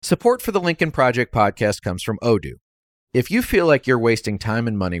Support for the Lincoln Project podcast comes from Odoo. If you feel like you're wasting time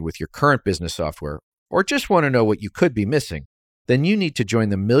and money with your current business software, or just want to know what you could be missing, then you need to join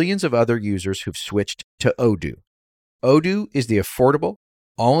the millions of other users who've switched to Odoo. Odoo is the affordable,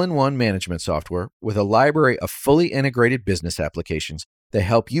 all-in-one management software with a library of fully integrated business applications that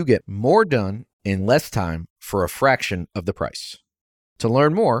help you get more done in less time for a fraction of the price. To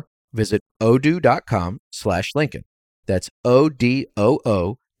learn more, visit odoo.com/Lincoln. That's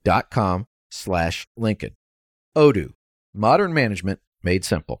odoo.com/Lincoln. Odoo, modern management made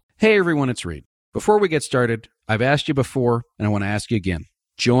simple. Hey everyone, it's Reed. Before we get started, I've asked you before and I want to ask you again.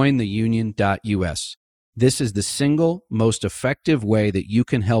 Join the union.us. This is the single most effective way that you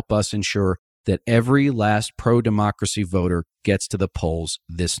can help us ensure that every last pro-democracy voter gets to the polls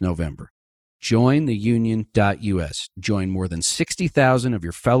this November. Join the union.us. Join more than 60,000 of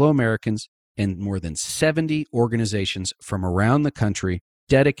your fellow Americans and more than 70 organizations from around the country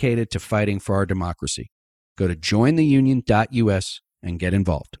dedicated to fighting for our democracy. Go to jointheunion.us and get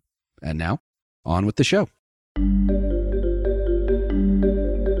involved. And now, on with the show.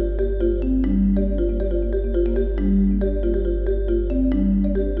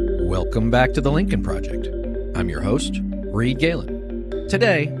 Welcome back to the Lincoln Project. I'm your host, Reed Galen.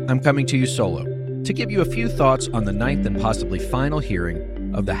 Today, I'm coming to you solo to give you a few thoughts on the ninth and possibly final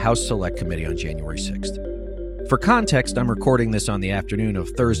hearing of the House Select Committee on January 6th. For context, I'm recording this on the afternoon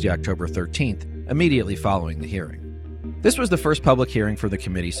of Thursday, October 13th, immediately following the hearing. This was the first public hearing for the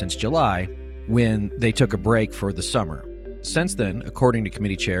committee since July, when they took a break for the summer. Since then, according to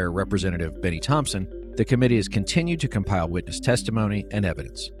Committee Chair Representative Benny Thompson, the committee has continued to compile witness testimony and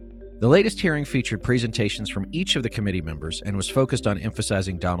evidence. The latest hearing featured presentations from each of the committee members and was focused on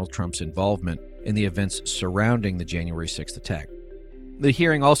emphasizing Donald Trump's involvement in the events surrounding the January 6th attack. The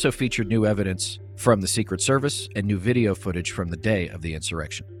hearing also featured new evidence from the Secret Service and new video footage from the day of the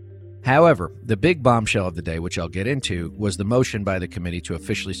insurrection. However, the big bombshell of the day, which I'll get into, was the motion by the committee to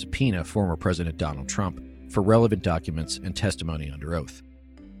officially subpoena former President Donald Trump for relevant documents and testimony under oath.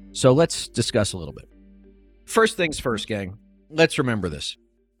 So let's discuss a little bit. First things first, gang. Let's remember this.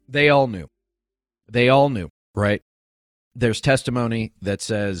 They all knew. They all knew, right? There's testimony that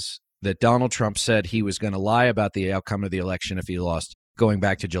says that Donald Trump said he was going to lie about the outcome of the election if he lost, going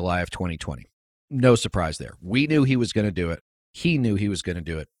back to July of 2020. No surprise there. We knew he was going to do it. He knew he was going to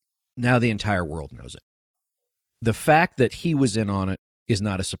do it. Now the entire world knows it. The fact that he was in on it is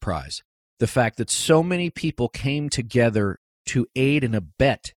not a surprise. The fact that so many people came together to aid and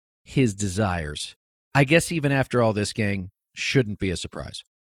abet his desires, I guess even after all this, gang, shouldn't be a surprise.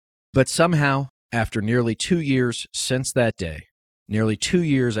 But somehow, after nearly 2 years since that day, nearly 2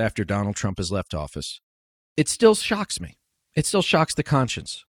 years after Donald Trump has left office, it still shocks me. It still shocks the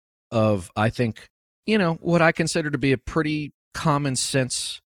conscience of, I think, what I consider to be a pretty common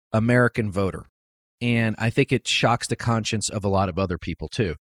sense American voter. And I think it shocks the conscience of a lot of other people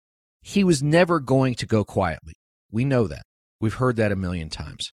too. He was never going to go quietly. We know that. We've heard that a million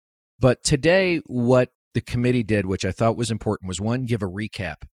times. But today, what the committee did, which I thought was important, was one, give a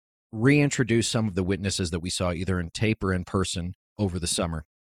recap, reintroduce some of the witnesses that we saw either in tape or in person over the summer,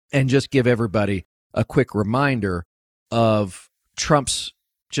 and just give everybody a quick reminder of Trump's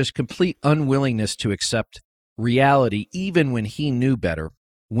just complete unwillingness to accept reality, even when he knew better,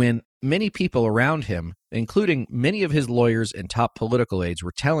 when many people around him, including many of his lawyers and top political aides,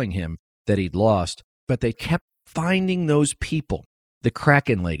 were telling him that he'd lost, but they kept finding those people. The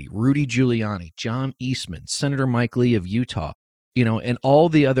Kraken lady, Rudy Giuliani, John Eastman, Senator Mike Lee of Utah, and all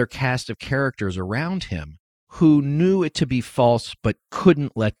the other cast of characters around him who knew it to be false but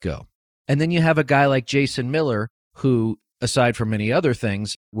couldn't let go. And then you have a guy like Jason Miller, who, aside from many other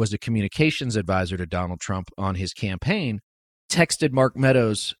things, was a communications advisor to Donald Trump on his campaign, texted Mark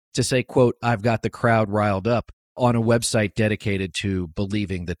Meadows to say, quote, "I've got the crowd riled up," on a website dedicated to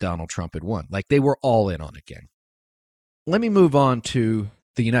believing that Donald Trump had won. Like, they were all in on it, gang. Let me move on to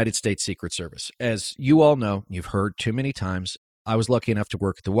the United States Secret Service. As you all know, you've heard too many times, I was lucky enough to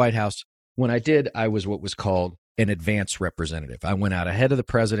work at the White House. When I did, I was what was called an advance representative. I went out ahead of the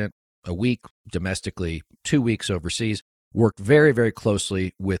president a week domestically, 2 weeks overseas, worked very, very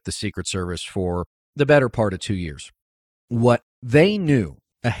closely with the Secret Service for the better part of 2 years. What they knew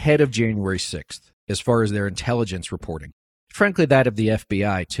ahead of January 6th, as far as their intelligence reporting, frankly, that of the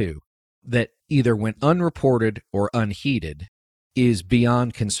FBI too, that either went unreported or unheeded, is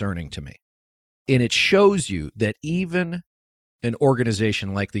beyond concerning to me. And it shows you that even an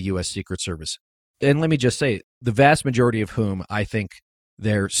organization like the U.S. Secret Service, and let me just say, the vast majority of whom I think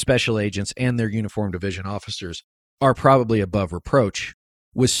their special agents and their uniform division officers are probably above reproach,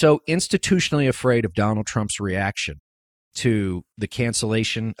 was so institutionally afraid of Donald Trump's reaction to the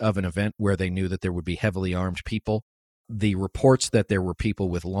cancellation of an event where they knew that there would be heavily armed people. The reports that there were people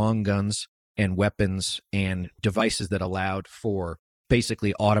with long guns and weapons and devices that allowed for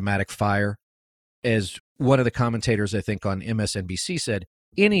basically automatic fire. As one of the commentators, I think, on MSNBC said,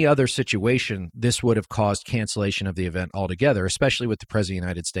 any other situation, this would have caused cancellation of the event altogether, especially with the President of the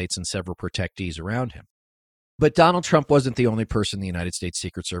United States and several protectees around him. But Donald Trump wasn't the only person the United States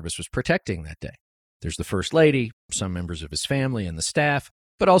Secret Service was protecting that day. There's the First Lady, some members of his family and the staff,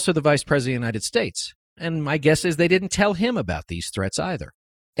 but also the Vice President of the United States. And my guess is they didn't tell him about these threats either.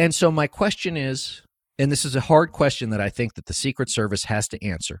 And so my question is, and this is a hard question that I think that the Secret Service has to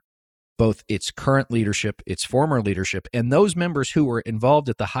answer, both its current leadership, its former leadership, and those members who were involved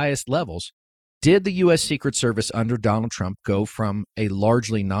at the highest levels. Did the U.S. Secret Service under Donald Trump go from a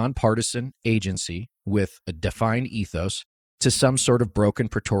largely nonpartisan agency with a defined ethos to some sort of broken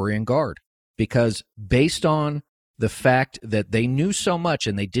Praetorian Guard? Because based on the fact that they knew so much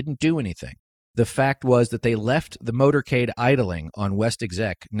and they didn't do anything, the fact was that they left the motorcade idling on West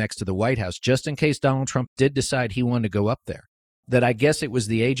Exec next to the White House just in case Donald Trump did decide he wanted to go up there. That I guess it was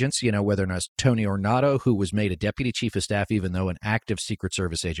the agents, whether or not it's Tony Ornato, who was made a deputy chief of staff, even though an active Secret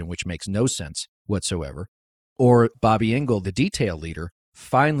Service agent, which makes no sense whatsoever, or Bobby Engel, the detail leader,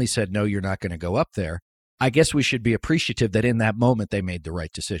 finally said, no, you're not going to go up there. I guess we should be appreciative that in that moment they made the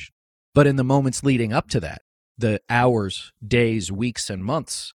right decision. But in the moments leading up to that, the hours, days, weeks, and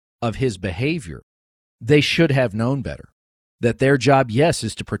months of his behavior, they should have known better. That their job, yes,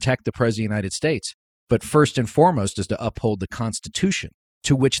 is to protect the President of the United States, but first and foremost is to uphold the Constitution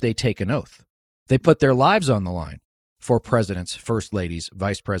to which they take an oath. They put their lives on the line for presidents, first ladies,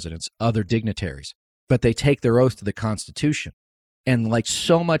 vice presidents, other dignitaries, but they take their oath to the Constitution. And like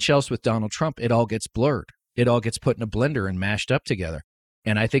so much else with Donald Trump, it all gets blurred. It all gets put in a blender and mashed up together.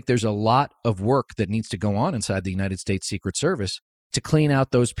 And I think there's a lot of work that needs to go on inside the United States Secret Service to clean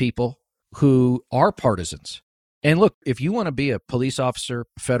out those people who are partisans. And look, if you want to be a police officer,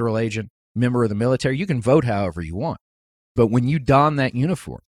 federal agent, member of the military, you can vote however you want. But when you don that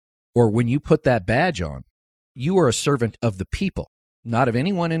uniform or when you put that badge on, you are a servant of the people, not of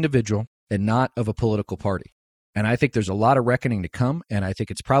any one individual and not of a political party. And I think there's a lot of reckoning to come, and I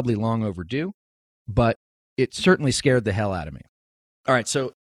think it's probably long overdue, but it certainly scared the hell out of me. All right,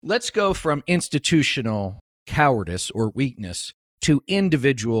 so let's go from institutional cowardice or weakness to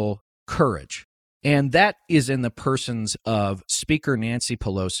individual courage. And that is in the persons of Speaker Nancy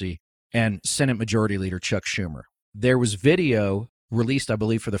Pelosi and Senate Majority Leader Chuck Schumer. There was video released, I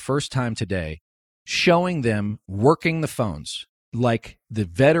believe, for the first time today, showing them working the phones like the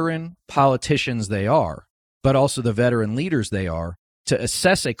veteran politicians they are, but also the veteran leaders they are, to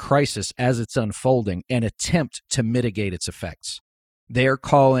assess a crisis as it's unfolding and attempt to mitigate its effects. They are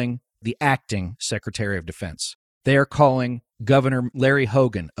calling the acting Secretary of Defense. They are calling Governor Larry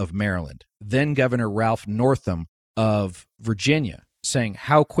Hogan of Maryland, then Governor Ralph Northam of Virginia, saying,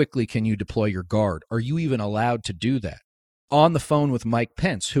 how quickly can you deploy your guard? Are you even allowed to do that? On the phone with Mike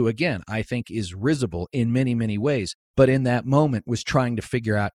Pence, who, again, I think is risible in many, many ways, but in that moment was trying to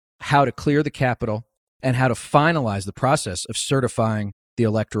figure out how to clear the Capitol and how to finalize the process of certifying the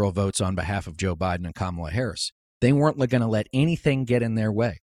electoral votes on behalf of Joe Biden and Kamala Harris. They weren't going to let anything get in their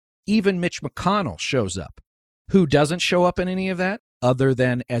way. Even Mitch McConnell shows up. Who doesn't show up in any of that other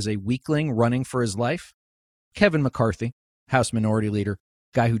than as a weakling running for his life? Kevin McCarthy, House Minority Leader,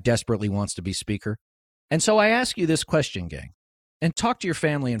 guy who desperately wants to be Speaker. And so I ask you this question, gang, and talk to your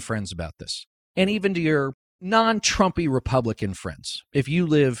family and friends about this, and even to your non-Trumpy Republican friends, if you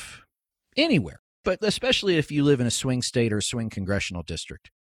live anywhere, but especially if you live in a swing state or a swing congressional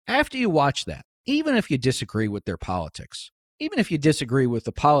district. After you watch that, even if you disagree with their politics, even if you disagree with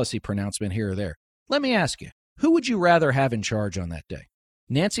the policy pronouncement here or there, let me ask you, who would you rather have in charge on that day?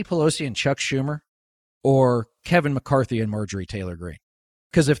 Nancy Pelosi and Chuck Schumer, or Kevin McCarthy and Marjorie Taylor Greene?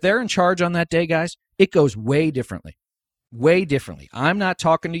 Because if they're in charge on that day, guys, it goes way differently. Way differently. I'm not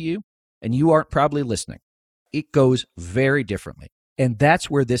talking to you, and you aren't probably listening. It goes very differently. And that's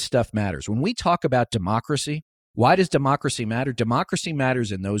where this stuff matters. When we talk about democracy, why does democracy matter? Democracy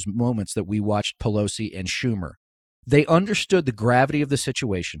matters in those moments that we watched Pelosi and Schumer. They understood the gravity of the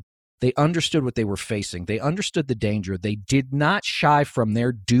situation. They understood what they were facing. They understood the danger. They did not shy from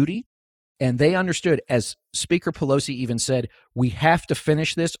their duty. And they understood, as Speaker Pelosi even said, we have to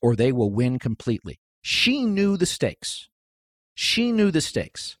finish this or they will win completely. She knew the stakes. She knew the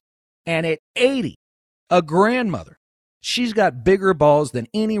stakes. And at 80, a grandmother, she's got bigger balls than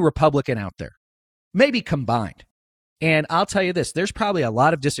any Republican out there, maybe combined. And I'll tell you this, there's probably a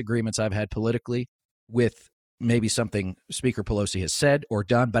lot of disagreements I've had politically with maybe something Speaker Pelosi has said or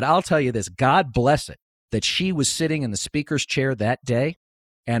done, but I'll tell you this, God bless it, that she was sitting in the speaker's chair that day.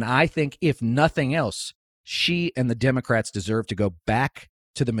 And I think, if nothing else, she and the Democrats deserve to go back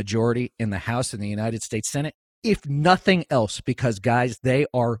to the majority in the House and the United States Senate, if nothing else, because, guys, they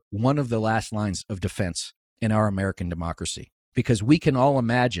are one of the last lines of defense in our American democracy. Because we can all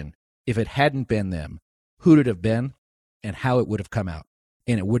imagine, if it hadn't been them, who'd it have been and how it would have come out.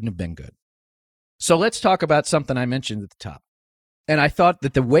 And it wouldn't have been good. So let's talk about something I mentioned at the top. And I thought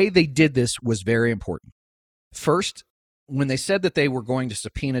that the way they did this was very important. First, when they said that they were going to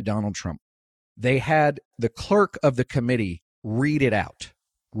subpoena Donald Trump, they had the clerk of the committee read out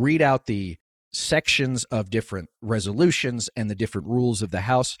the sections of different resolutions and the different rules of the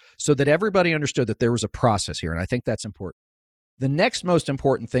House so that everybody understood that there was a process here. And I think that's important. The next most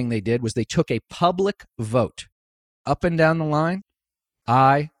important thing they did was they took a public vote up and down the line.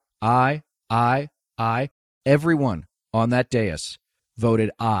 Aye. Everyone on that dais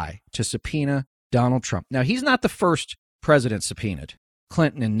voted aye to subpoena Donald Trump. Now, he's not the first president subpoenaed.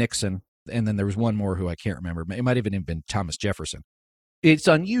 Clinton and Nixon, and then there was one more who I can't remember. It might even have been Thomas Jefferson. It's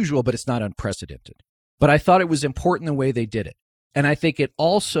unusual, but it's not unprecedented. But I thought it was important the way they did it. And I think it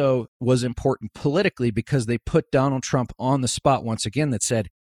also was important politically because they put Donald Trump on the spot once again that said,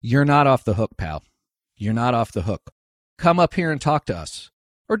 you're not off the hook, pal. You're not off the hook. Come up here and talk to us.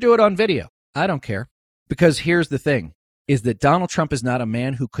 Or do it on video. I don't care. Because here's the thing, is that Donald Trump is not a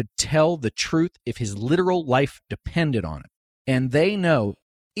man who could tell the truth if his literal life depended on it. And they know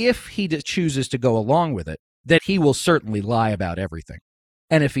if he chooses to go along with it, that he will certainly lie about everything.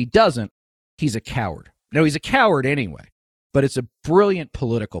 And if he doesn't, he's a coward. No, he's a coward anyway, but it's a brilliant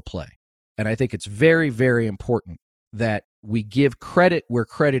political play. And I think it's very, very important that we give credit where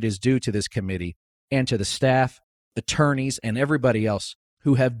credit is due to this committee and to the staff, attorneys, and everybody else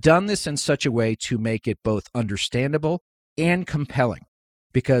who have done this in such a way to make it both understandable and compelling.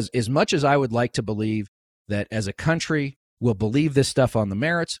 Because as much as I would like to believe that as a country we'll believe this stuff on the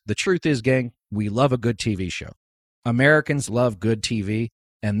merits, the truth is, gang, we love a good TV show. Americans love good TV,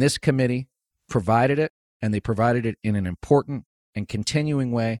 and this committee provided it, and they provided it in an important and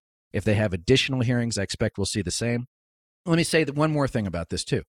continuing way. If they have additional hearings, I expect we'll see the same. Let me say that one more thing about this,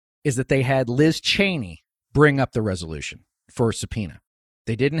 too, is that they had Liz Cheney bring up the resolution for a subpoena.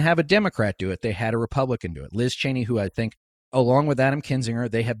 They didn't have a Democrat do it. They had a Republican do it. Liz Cheney, who I think, along with Adam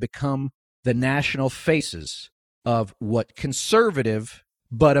Kinzinger, they have become the national faces of what conservative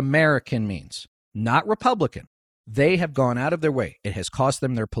but American means, not Republican. They have gone out of their way. It has cost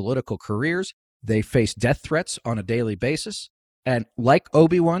them their political careers. They face death threats on a daily basis. And like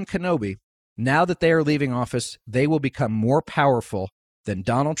Obi-Wan Kenobi, now that they are leaving office, they will become more powerful than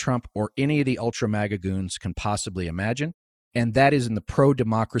Donald Trump or any of the ultra-MAGA goons can possibly imagine. And that is in the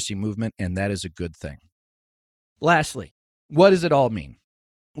pro-democracy movement, and that is a good thing. Lastly, what does it all mean?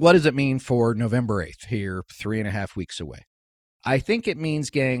 What does it mean for November 8th, here 3.5 weeks away? I think it means,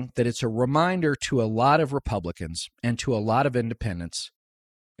 gang, that it's a reminder to a lot of Republicans and to a lot of independents,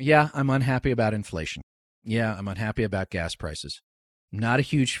 yeah, I'm unhappy about inflation. Yeah, I'm unhappy about gas prices. I'm not a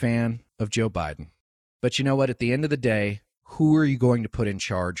huge fan of Joe Biden. But you know what? At the end of the day, who are you going to put in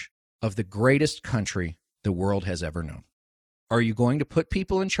charge of the greatest country the world has ever known? Are you going to put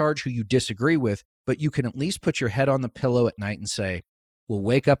people in charge who you disagree with, but you can at least put your head on the pillow at night and say, we'll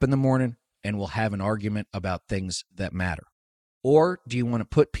wake up in the morning and we'll have an argument about things that matter? Or do you want to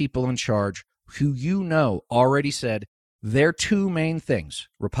put people in charge who you know already said their two main things,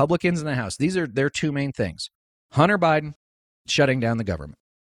 Republicans in the House, these are their two main things, Hunter Biden, shutting down the government.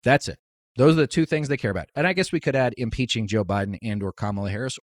 That's it. Those are the two things they care about. And I guess we could add impeaching Joe Biden and or Kamala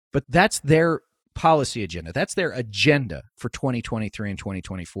Harris, but that's their policy agenda. That's their agenda for 2023 and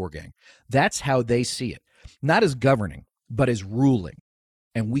 2024, gang. That's how they see it. Not as governing, but as ruling.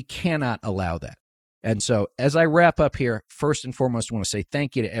 And we cannot allow that. And so as I wrap up here, first and foremost, I want to say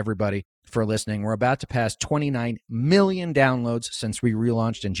thank you to everybody for listening. We're about to pass 29 million downloads since we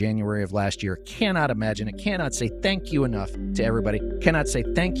relaunched in January of last year. Cannot imagine it. Cannot say thank you enough to everybody. Cannot say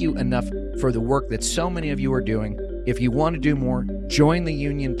thank you enough for the work that so many of you are doing. If you want to do more, join the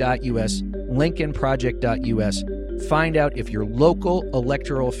union.us, lincolnproject.us. Find out if your local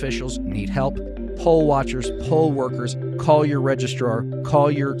electoral officials need help. Poll watchers, poll workers, call your registrar, call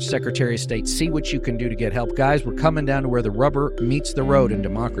your Secretary of State, see what you can do to get help. Guys, we're coming down to where the rubber meets the road in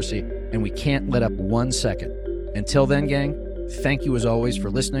democracy, and we can't let up 1 second. Until then, gang, thank you as always for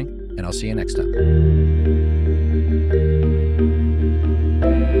listening, and I'll see you next time.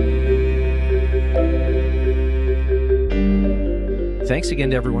 Thanks again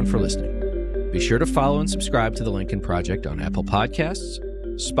to everyone for listening. Be sure to follow and subscribe to The Lincoln Project on Apple Podcasts,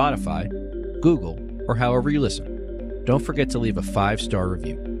 Spotify, Google, or however you listen. Don't forget to leave a 5-star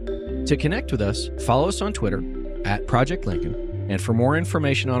review. To connect with us, follow us on Twitter at Project Lincoln, and for more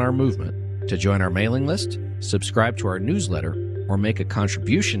information on our movement, to join our mailing list, subscribe to our newsletter, or make a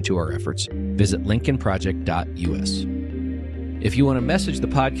contribution to our efforts, visit lincolnproject.us. If you want to message the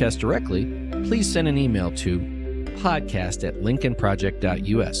podcast directly, please send an email to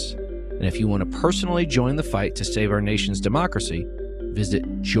podcast@lincolnproject.us. And if you want to personally join the fight to save our nation's democracy, visit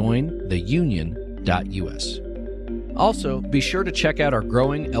jointheunion.us. Also, be sure to check out our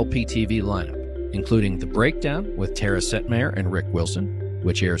growing LPTV lineup, including The Breakdown with Tara Setmeyer and Rick Wilson,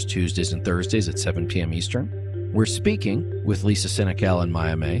 which airs Tuesdays and Thursdays at 7 p.m. Eastern. We're Speaking with Lisa Senecal and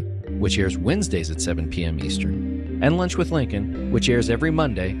Maya May, which airs Wednesdays at 7 p.m. Eastern. And Lunch with Lincoln, which airs every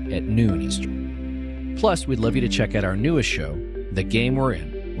Monday at noon Eastern. Plus, we'd love you to check out our newest show, The Game We're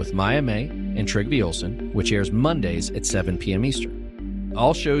In, with Maya May and Trygve Olsen, which airs Mondays at 7 p.m. Eastern.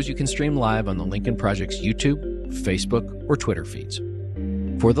 All shows you can stream live on the Lincoln Project's YouTube, Facebook, or Twitter feeds.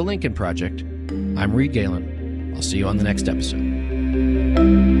 For the Lincoln Project, I'm Reed Galen. I'll see you on the next episode.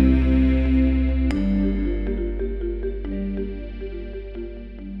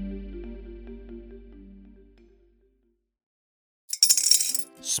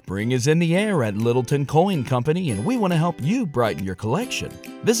 Spring is in the air at Littleton Coin Company, and we want to help you brighten your collection.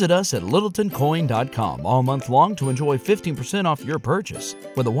 Visit us at littletoncoin.com all month long to enjoy 15% off your purchase.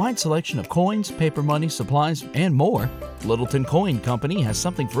 With a wide selection of coins, paper money, supplies, and more, Littleton Coin Company has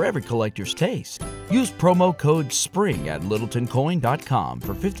something for every collector's taste. Use promo code SPRING at littletoncoin.com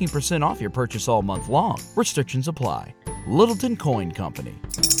for 15% off your purchase all month long. Restrictions apply. Littleton Coin Company.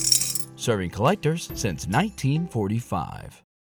 Serving collectors since 1945.